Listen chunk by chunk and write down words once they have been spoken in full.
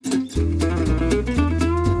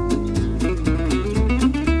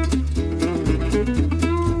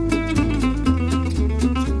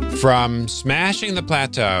From Smashing the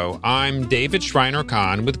Plateau, I'm David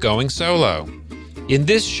Schreiner-Kahn with Going Solo. In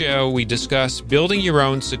this show, we discuss building your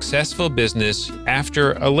own successful business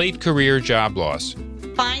after a late career job loss.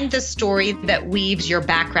 Find the story that weaves your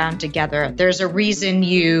background together. There's a reason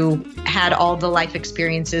you had all the life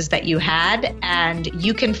experiences that you had, and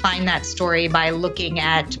you can find that story by looking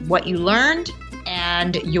at what you learned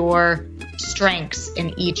and your strengths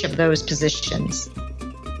in each of those positions.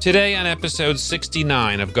 Today on episode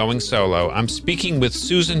 69 of Going Solo, I'm speaking with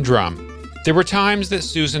Susan Drum. There were times that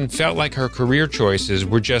Susan felt like her career choices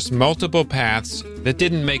were just multiple paths that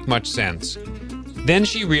didn't make much sense. Then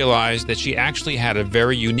she realized that she actually had a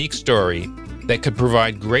very unique story that could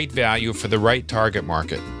provide great value for the right target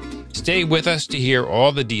market. Stay with us to hear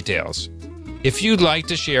all the details. If you'd like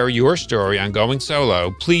to share your story on Going Solo,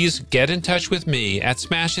 please get in touch with me at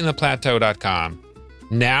smashingtheplateau.com.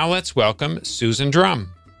 Now let's welcome Susan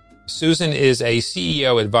Drum. Susan is a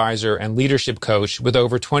CEO advisor and leadership coach with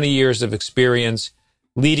over 20 years of experience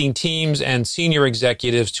leading teams and senior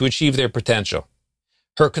executives to achieve their potential.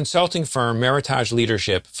 Her consulting firm, Meritage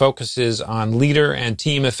Leadership, focuses on leader and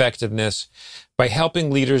team effectiveness by helping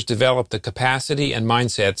leaders develop the capacity and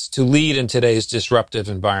mindsets to lead in today's disruptive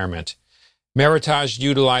environment. Meritage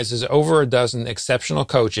utilizes over a dozen exceptional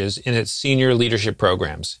coaches in its senior leadership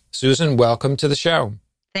programs. Susan, welcome to the show.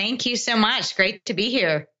 Thank you so much. Great to be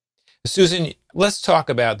here. Susan, let's talk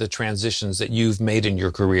about the transitions that you've made in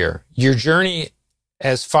your career. Your journey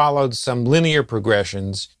has followed some linear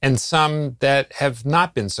progressions and some that have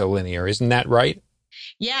not been so linear. Isn't that right?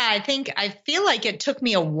 Yeah, I feel like it took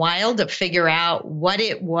me a while to figure out what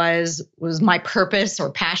it was my purpose or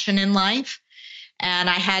passion in life. And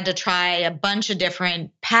I had to try a bunch of different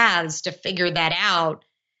paths to figure that out.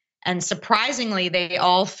 And surprisingly, they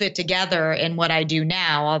all fit together in what I do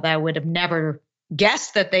now, although I would have never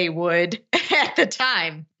guessed that they would at the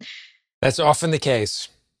time. That's often the case.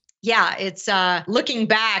 Yeah, it's looking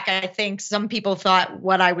back, I think some people thought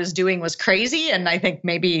what I was doing was crazy. And I think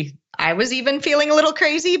maybe I was even feeling a little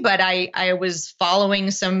crazy, but I was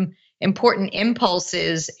following some important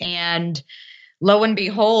impulses. And lo and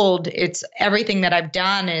behold, it's everything that I've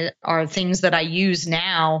done are things that I use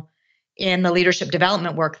now in the leadership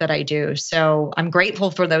development work that I do. So I'm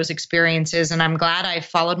grateful for those experiences, and I'm glad I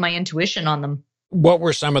followed my intuition on them. What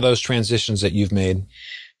were some of those transitions that you've made?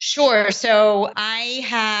 Sure. So I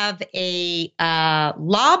have a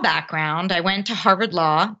law background. I went to Harvard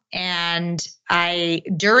Law, and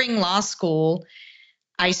during law school,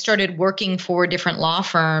 I started working for different law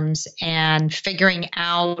firms and figuring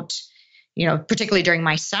out, particularly during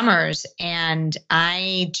my summers, and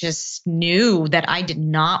I just knew that I did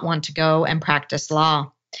not want to go and practice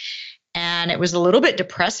law. And it was a little bit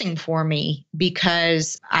depressing for me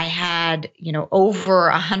because I had,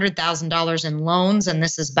 over $100,000 in loans. And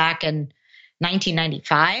this is back in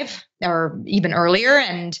 1995 or even earlier.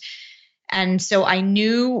 And so I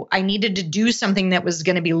knew I needed to do something that was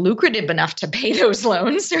going to be lucrative enough to pay those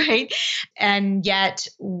loans, right? And yet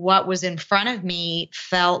what was in front of me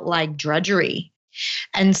felt like drudgery.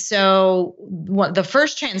 And so the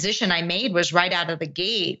first transition I made was right out of the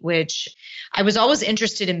gate, which I was always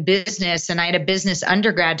interested in business, and I had a business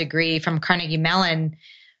undergrad degree from Carnegie Mellon.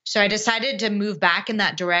 So I decided to move back in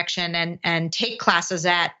that direction and take classes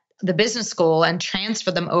at the business school and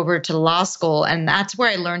transfer them over to law school. And that's where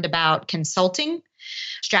I learned about consulting,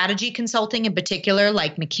 strategy consulting in particular,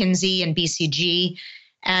 like McKinsey and BCG.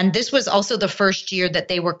 And this was also the first year that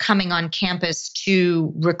they were coming on campus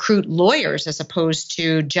to recruit lawyers as opposed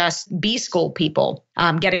to just B school people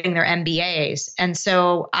getting their MBAs. And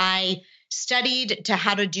so I studied to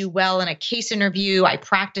how to do well in a case interview. I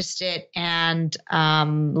practiced it, and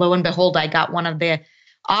lo and behold, I got one of the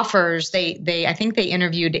offers. I think they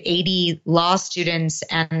interviewed 80 law students,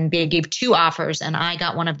 and they gave 2 offers, and I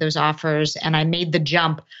got one of those offers, and I made the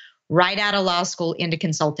jump right out of law school into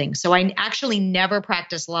consulting. So I actually never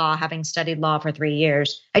practiced law, having studied law for 3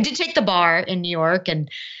 years. I did take the bar in New York, and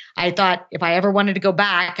I thought if I ever wanted to go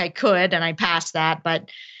back, I could, and I passed that, but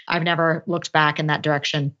I've never looked back in that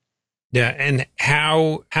direction. Yeah, and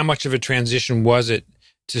how much of a transition was it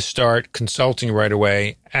to start consulting right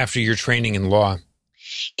away after your training in law?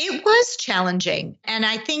 It was challenging, and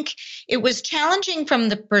I think it was challenging from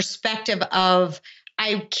the perspective of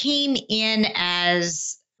I came in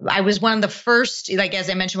as I was one of the first, like as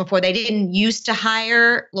I mentioned before, they didn't used to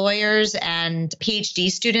hire lawyers and PhD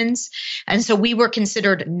students. And so we were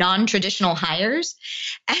considered non-traditional hires.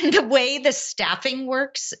 And the way the staffing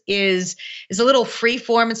works is a little free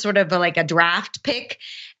form. It's sort of like a draft pick.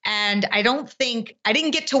 And I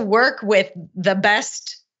didn't get to work with the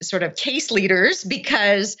best sort of case leaders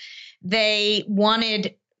because they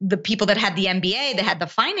wanted the people that had the MBA, that had the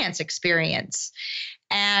finance experience.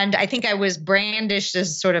 And I think I was brandished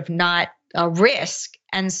as sort of not a risk.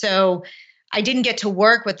 And so I didn't get to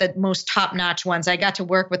work with the most top-notch ones. I got to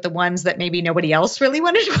work with the ones that maybe nobody else really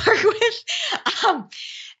wanted to work with.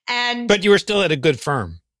 But you were still at a good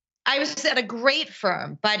firm. I was at a great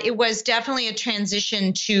firm, but it was definitely a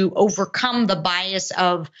transition to overcome the bias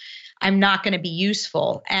of I'm not going to be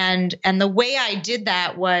useful. And the way I did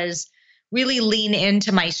that was really lean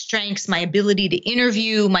into my strengths, my ability to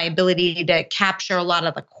interview, my ability to capture a lot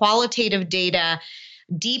of the qualitative data,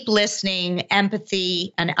 deep listening,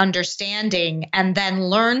 empathy, and understanding, and then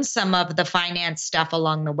learn some of the finance stuff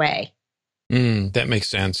along the way. That makes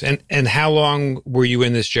sense. And how long were you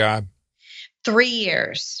in this job? 3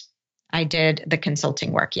 years. I did the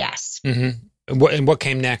consulting work, yes. Mm-hmm. And what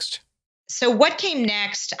came next? So what came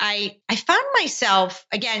next, I found myself,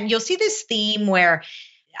 again, you'll see this theme where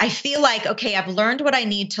I feel like, okay, I've learned what I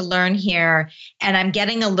need to learn here, and I'm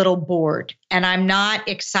getting a little bored, and I'm not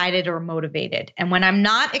excited or motivated. And when I'm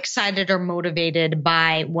not excited or motivated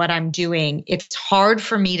by what I'm doing, it's hard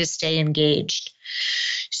for me to stay engaged.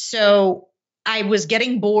 So I was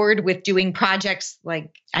getting bored with doing projects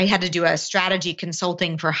like I had to do a strategy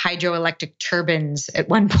consulting for hydroelectric turbines at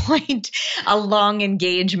one point, a long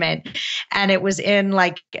engagement. And it was in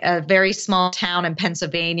like a very small town in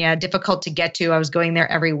Pennsylvania, difficult to get to. I was going there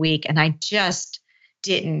every week and I just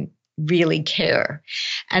didn't really care.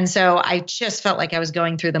 And so I just felt like I was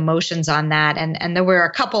going through the motions on that. And there were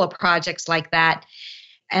a couple of projects like that.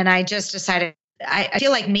 And I just decided, I feel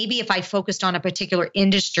like maybe if I focused on a particular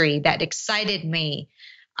industry that excited me,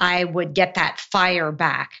 I would get that fire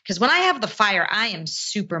back. Because when I have the fire, I am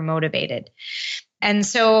super motivated. And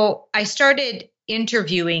so I started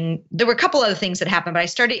interviewing. There were a couple other things that happened, but I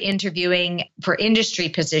started interviewing for industry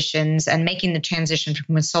positions and making the transition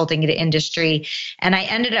from consulting to industry. And I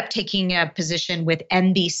ended up taking a position with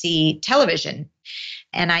NBC Television.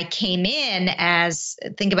 And I came in as,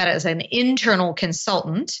 think about it as an internal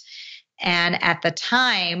consultant. And at the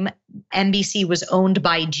time, NBC was owned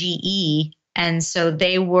by GE. And so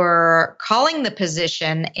they were calling the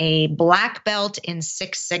position a black belt in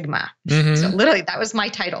Six Sigma. Mm-hmm. So literally, that was my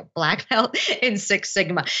title, black belt in Six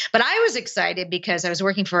Sigma. But I was excited because I was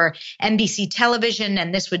working for NBC Television,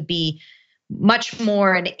 and this would be much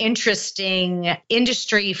more an interesting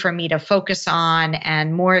industry for me to focus on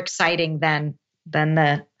and more exciting than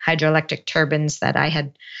the hydroelectric turbines that I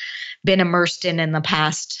had been immersed in the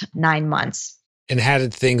past 9 months. And how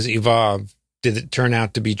did things evolve? Did it turn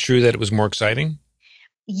out to be true that it was more exciting?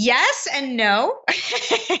 Yes and no.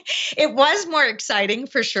 It was more exciting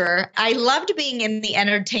for sure. I loved being in the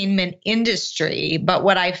entertainment industry, but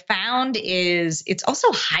what I found is it's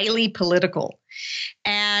also highly political.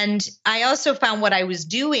 And I also found what I was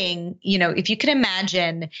doing, if you can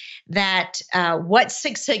imagine that what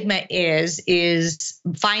Six Sigma is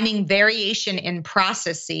finding variation in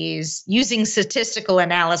processes using statistical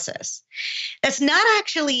analysis. That's not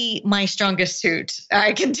actually my strongest suit,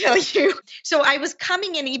 I can tell you. So I was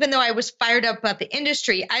coming in, even though I was fired up about the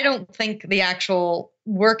industry, I don't think the actual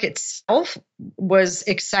work itself was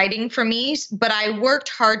exciting for me, but I worked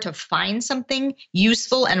hard to find something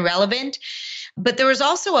useful and relevant. But there was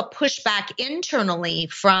also a pushback internally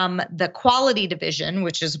from the quality division,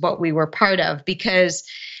 which is what we were part of, because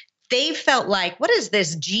they felt like, what is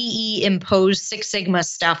this GE imposed Six Sigma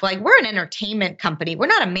stuff? Like, we're an entertainment company. We're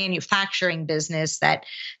not a manufacturing business that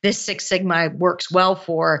this Six Sigma works well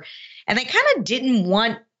for. And they kind of didn't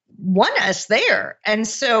want us there. And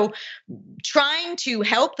so trying to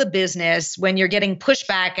help the business when you're getting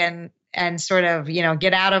pushback and sort of,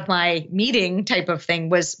 get out of my meeting type of thing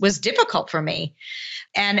was difficult for me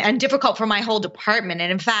and difficult for my whole department.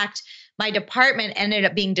 And in fact, my department ended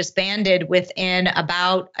up being disbanded within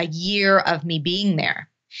about a year of me being there.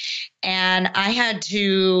 And I had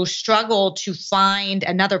to struggle to find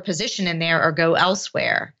another position in there or go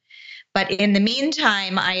elsewhere. But in the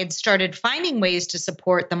meantime, I had started finding ways to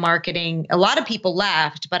support the marketing. A lot of people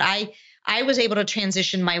left, but I was able to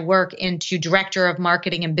transition my work into director of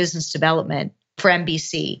marketing and business development for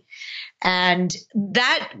NBC. And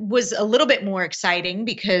that was a little bit more exciting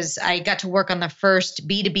because I got to work on the first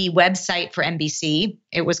B2B website for NBC.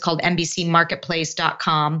 It was called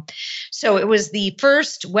NBCmarketplace.com. So it was the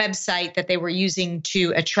first website that they were using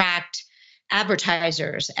to attract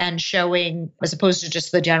advertisers and showing, as opposed to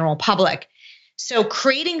just the general public. So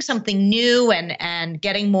creating something new and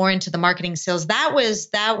getting more into the marketing sales, that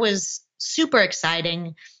was super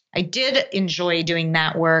exciting. I did enjoy doing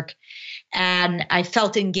that work, and I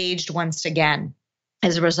felt engaged once again.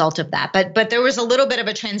 as a result of that. But there was a little bit of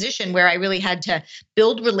a transition where I really had to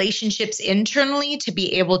build relationships internally to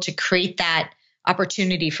be able to create that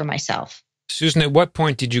opportunity for myself. Susan, at what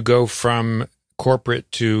point did you go from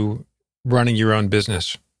corporate to running your own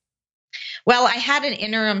business? Well, I had an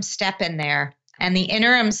interim step in there. And the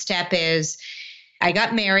interim step is I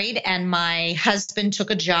got married and my husband took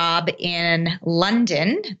a job in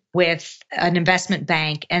London with an investment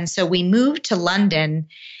bank. And so we moved to London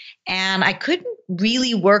and I couldn't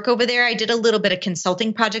really work over there. I did a little bit of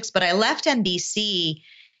consulting projects, but I left NBC.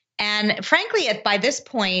 And frankly, by this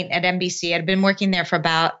point at NBC, I'd been working there for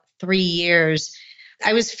about 3 years.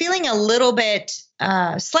 I was feeling a little bit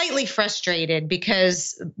slightly frustrated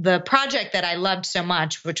because the project that I loved so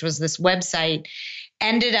much, which was this website,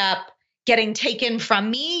 ended up getting taken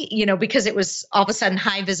from me, because it was all of a sudden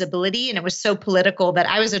high visibility and it was so political that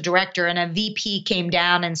I was a director and a VP came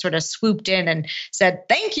down and sort of swooped in and said,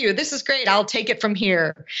 "Thank you. This is great. I'll take it from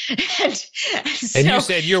here." And you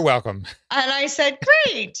said, "You're welcome." And I said,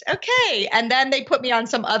 "Great. Okay." And then they put me on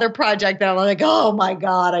some other project that I'm like, "Oh my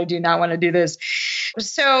God, I do not want to do this."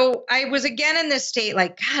 So I was again in this state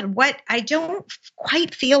like, God, I don't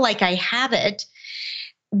quite feel like I have it.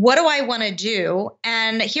 What do I want to do?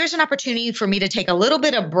 And here's an opportunity for me to take a little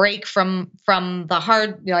bit of break from the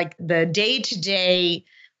hard, like the day-to-day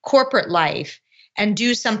corporate life and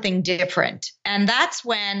do something different. And that's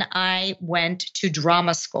when I went to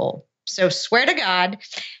drama school. So swear to God,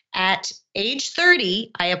 at age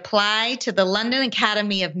 30, I applied to the London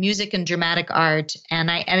Academy of Music and Dramatic Art, and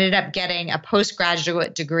I ended up getting a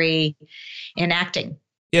postgraduate degree in acting.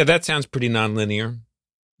 Yeah, that sounds pretty nonlinear.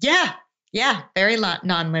 Yeah, very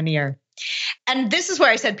nonlinear. And this is where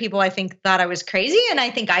I said people, I think, thought I was crazy. And I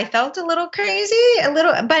think I felt a little crazy,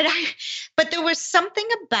 but there was something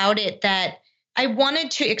about it that I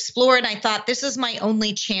wanted to explore. And I thought this is my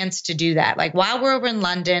only chance to do that. Like while we're over in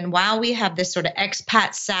London, while we have this sort of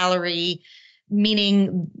expat salary,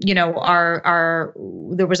 meaning, there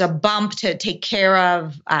was a bump to take care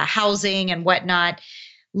of housing and whatnot.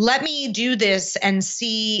 Let me do this and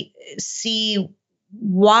see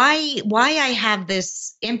why I have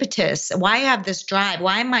this impetus, why I have this drive,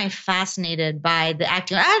 why am I fascinated by the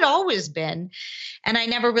acting? I had always been, and I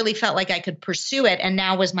never really felt like I could pursue it. And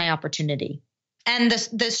now was my opportunity. And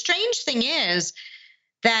the strange thing is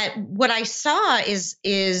that what I saw is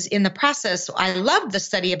in the process, I loved the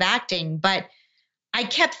study of acting, but I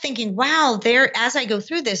kept thinking, wow, as I go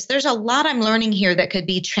through this, there's a lot I'm learning here that could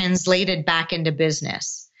be translated back into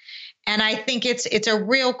business. And I think it's a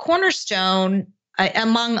real cornerstone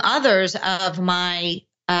among others of my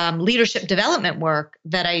leadership development work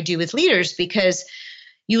that I do with leaders, because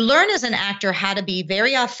you learn as an actor how to be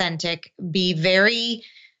very authentic,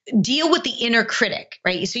 deal with the inner critic,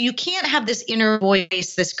 right? So you can't have this inner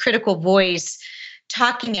voice, this critical voice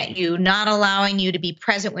talking at you, not allowing you to be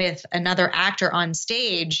present with another actor on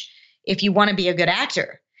stage if you want to be a good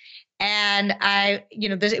actor. And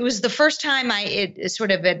it was the first time it sort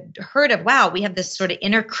of had heard of, wow, we have this sort of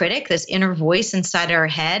inner critic, this inner voice inside our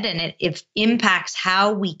head, and it impacts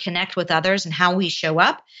how we connect with others and how we show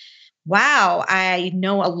up. Wow, I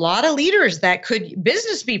know a lot of leaders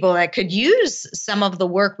business people that could use some of the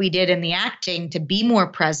work we did in the acting to be more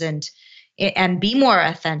present and be more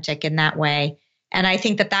authentic in that way. And I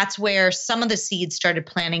think that's where some of the seeds started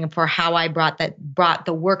planting for how I brought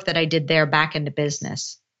the work that I did there back into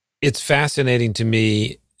business. It's fascinating to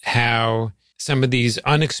me how some of these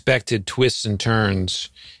unexpected twists and turns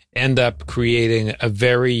end up creating a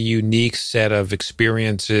very unique set of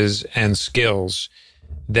experiences and skills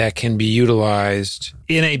that can be utilized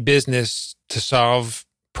in a business to solve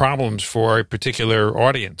problems for a particular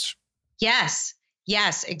audience. Yes,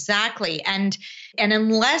 exactly. And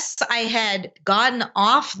unless I had gotten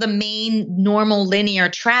off the main normal linear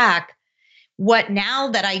track, now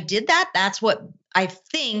that I did that's what I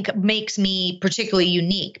think makes me particularly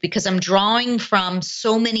unique, because I'm drawing from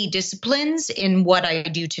so many disciplines in what I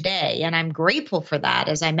do today. And I'm grateful for that,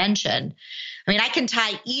 as I mentioned. I mean, I can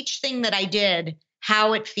tie each thing that I did,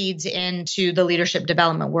 how it feeds into the leadership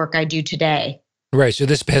development work I do today. Right. So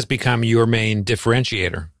this has become your main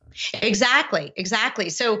differentiator. Exactly.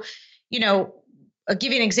 So, I'll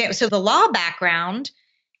give you an example. So the law background,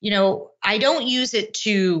 I don't use it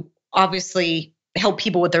to obviously help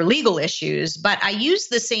people with their legal issues, but I use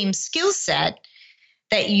the same skill set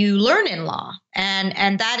that you learn in law.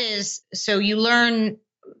 And that is, so you learn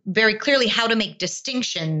very clearly how to make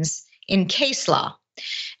distinctions in case law.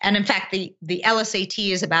 And in fact, the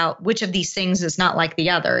LSAT is about which of these things is not like the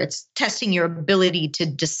other. It's testing your ability to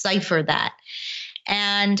decipher that.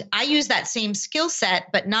 And I use that same skill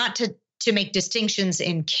set, but not to make distinctions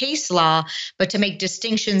in case law, but to make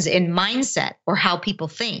distinctions in mindset or how people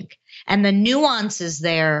think. And the nuances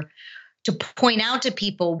there to point out to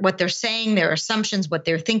people what they're saying, their assumptions, what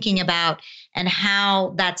they're thinking about, and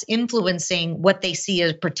how that's influencing what they see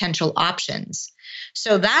as potential options.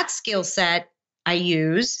 So that skill set I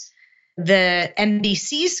use. The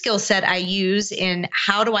MBC skill set I use in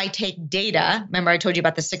how do I take data? Remember, I told you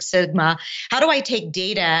about the Six Sigma. How do I take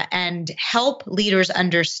data and help leaders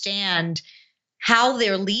understand how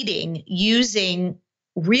they're leading using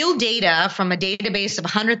real data from a database of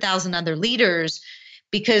 100,000 other leaders?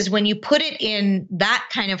 Because when you put it in that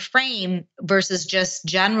kind of frame versus just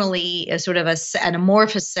generally a sort of an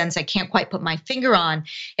amorphous sense, I can't quite put my finger on,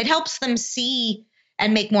 it helps them see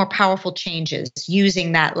and make more powerful changes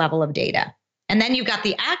using that level of data. And then you've got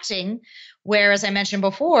the acting, where, as I mentioned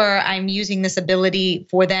before, I'm using this ability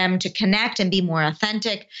for them to connect and be more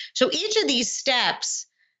authentic. So each of these steps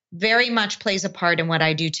very much plays a part in what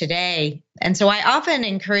I do today. And so I often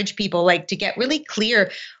encourage people like to get really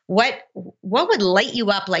clear what would light you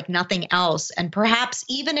up like nothing else. And perhaps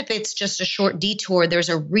even if it's just a short detour, there's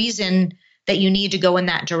a reason that you need to go in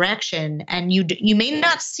that direction. And you may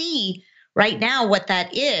not see right now what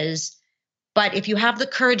that is, but if you have the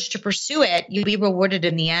courage to pursue it, you'll be rewarded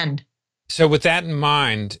in the end. So with that in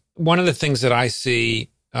mind, one of the things that I see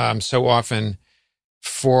so often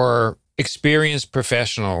for experienced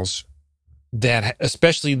professionals, that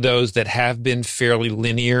especially those that have been fairly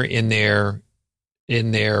linear in their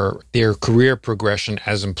career progression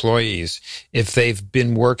as employees, if they've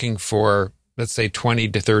been working for, let's say, 20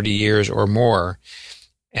 to 30 years or more,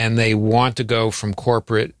 and they want to go from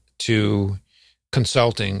corporate to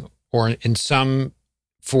consulting or in some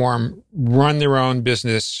form run their own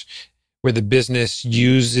business where the business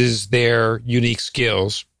uses their unique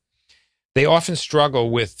skills, they often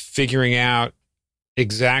struggle with figuring out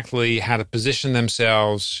exactly how to position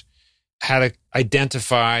themselves, how to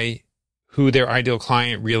identify who their ideal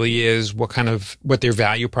client really is, what their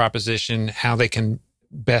value proposition, how they can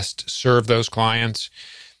best serve those clients.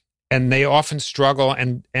 And they often struggle,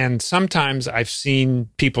 and sometimes I've seen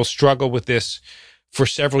people struggle with this for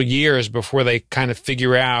several years before they kind of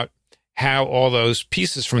figure out how all those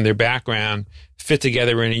pieces from their background fit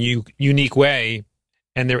together in a unique way,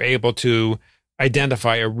 and they're able to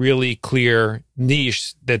identify a really clear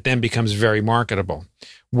niche that then becomes very marketable.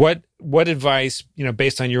 What advice,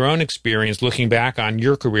 based on your own experience, looking back on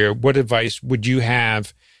your career, what advice would you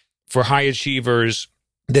have for high achievers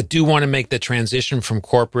that do want to make the transition from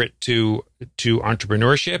corporate to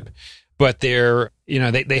entrepreneurship, but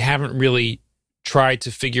they haven't really tried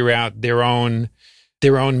to figure out their own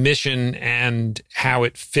mission and how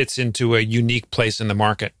it fits into a unique place in the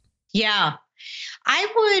market? Yeah. I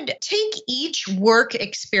would take each work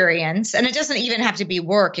experience, and it doesn't even have to be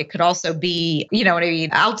work. It could also be,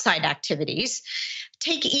 outside activities.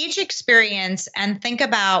 Take each experience and think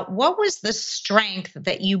about what was the strength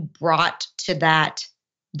that you brought to that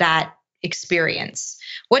experience.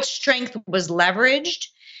 What strength was leveraged?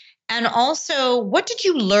 And also, what did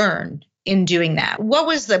you learn in doing that? What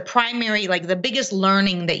was the primary, the biggest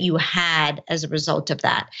learning that you had as a result of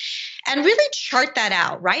that? And really chart that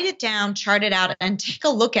out, write it down, chart it out, and take a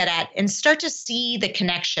look at it and start to see the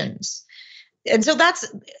connections. And so that's,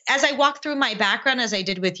 as I walk through my background, as I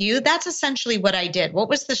did with you, that's essentially what I did. What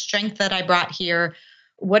was the strength that I brought here?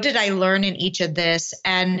 What did I learn in each of this?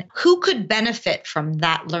 And who could benefit from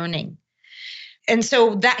that learning? And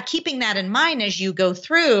so that, keeping that in mind as you go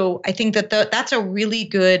through, I think that that's a really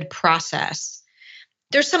good process.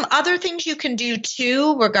 There's some other things you can do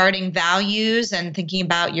too regarding values and thinking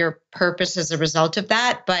about your purpose as a result of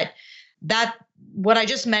that. But what I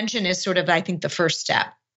just mentioned is sort of, I think, the first step.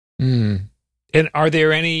 Mm. And are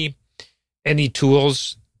there any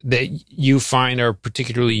tools that you find are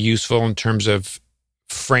particularly useful in terms of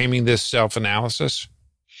framing this self-analysis?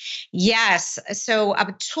 Yes. So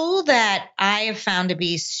a tool that I have found to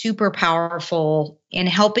be super powerful in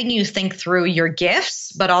helping you think through your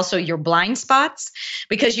gifts, but also your blind spots,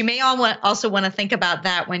 because you may also want to think about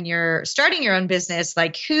that when you're starting your own business,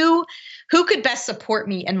 like who could best support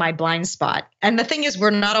me in my blind spot? And the thing is, we're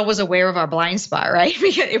not always aware of our blind spot, right?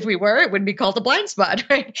 Because if we were, it wouldn't be called a blind spot,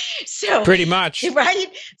 right? So pretty much, right?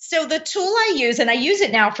 So the tool I use, and I use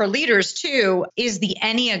it now for leaders too, is the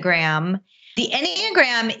Enneagram. The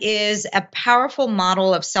Enneagram is a powerful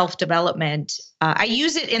model of self-development. I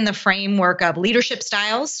use it in the framework of leadership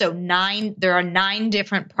styles. So there are 9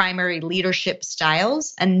 different primary leadership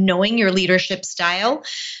styles, and knowing your leadership style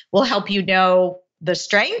will help you know the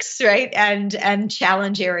strengths, right? And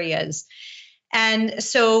challenge areas. And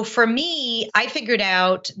so for me, I figured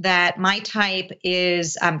out that my type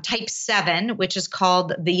is type 7, which is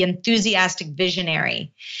called the enthusiastic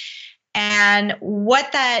visionary. And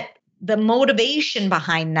the motivation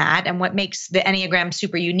behind that and what makes the Enneagram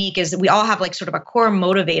super unique is that we all have like sort of a core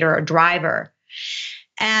motivator or driver.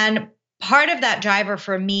 And part of that driver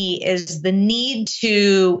for me is the need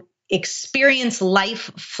to experience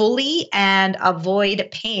life fully and avoid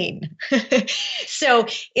pain. So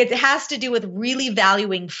it has to do with really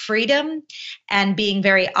valuing freedom and being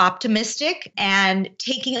very optimistic and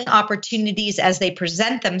taking opportunities as they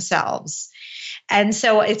present themselves. And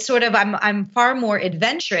so it's sort of, I'm far more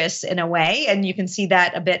adventurous in a way. And you can see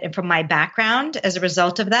that a bit from my background as a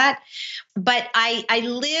result of that. But I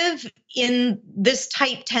live in, this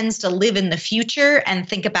type tends to live in the future and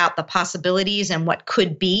think about the possibilities and what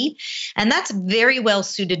could be. And that's very well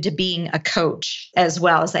suited to being a coach as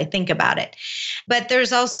well as I think about it. But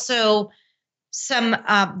there's also some,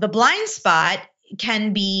 the blind spot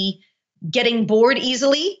can be getting bored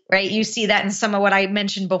easily, right? You see that in some of what I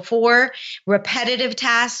mentioned before. Repetitive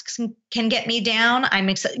tasks can get me down.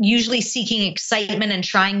 I'm usually seeking excitement and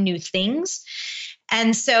trying new things.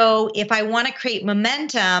 And so if I want to create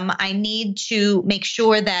momentum, I need to make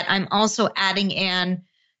sure that I'm also adding in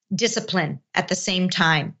discipline at the same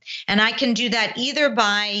time. And I can do that either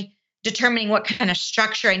by determining what kind of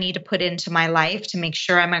structure I need to put into my life to make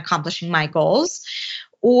sure I'm accomplishing my goals.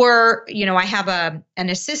 Or, I have an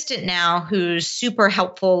assistant now who's super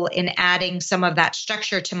helpful in adding some of that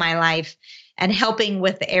structure to my life and helping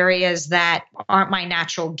with the areas that aren't my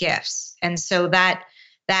natural gifts. And so that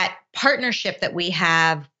partnership that we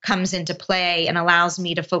have comes into play and allows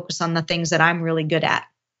me to focus on the things that I'm really good at.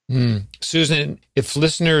 Susan, if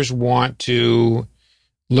listeners want to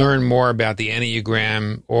learn more about the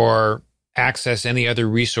Enneagram or access any other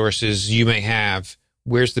resources you may have,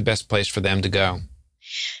 where's the best place for them to go?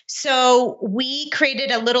 So we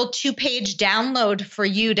created a little 2-page download for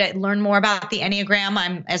you to learn more about the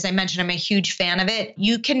Enneagram. As I mentioned, I'm a huge fan of it.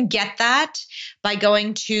 You can get that by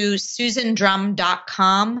going to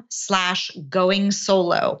susandrum.com/going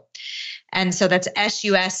solo. And so that's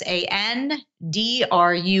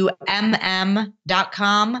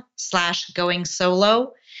SUSANDRUMM.com/going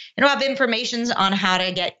solo. It'll have information on how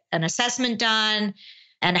to get an assessment done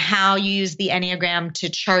and how you use the Enneagram to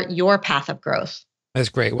chart your path of growth. That's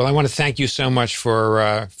great. Well, I want to thank you so much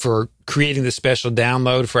for creating this special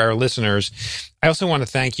download for our listeners. I also want to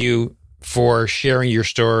thank you for sharing your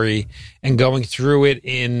story and going through it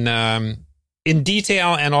in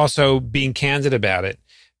detail and also being candid about it.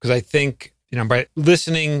 Because I think, by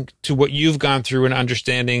listening to what you've gone through and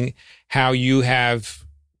understanding how you have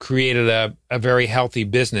created a very healthy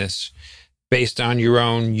business based on your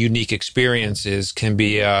own unique experiences can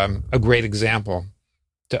be a great example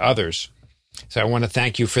to others. So I want to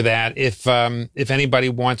thank you for that. If anybody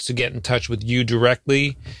wants to get in touch with you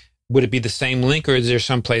directly, would it be the same link or is there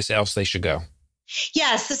someplace else they should go?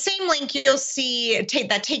 Yes, the same link you'll see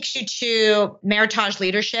that takes you to Meritage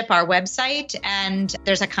Leadership, our website, and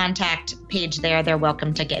there's a contact page there. They're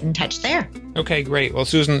welcome to get in touch there. Okay, great. Well,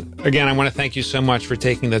 Susan, again, I want to thank you so much for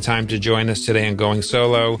taking the time to join us today on Going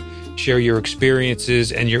Solo, share your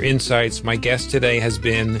experiences and your insights. My guest today has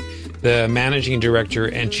been the Managing Director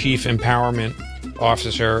and Chief Empowerment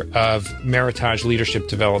Officer of Meritage Leadership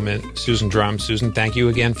Development, Susan Drum. Susan, thank you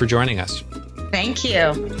again for joining us. Thank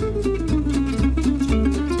you.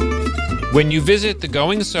 When you visit the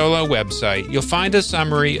Going Solo website, you'll find a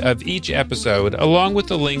summary of each episode along with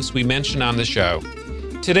the links we mention on the show.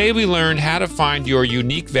 Today we learned how to find your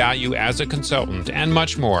unique value as a consultant and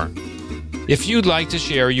much more. If you'd like to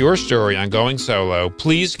share your story on Going Solo,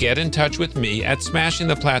 please get in touch with me at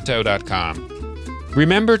smashingtheplateau.com.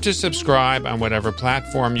 Remember to subscribe on whatever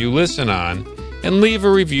platform you listen on and leave a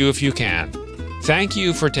review if you can. Thank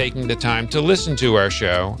you for taking the time to listen to our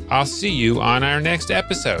show. I'll see you on our next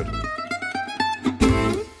episode.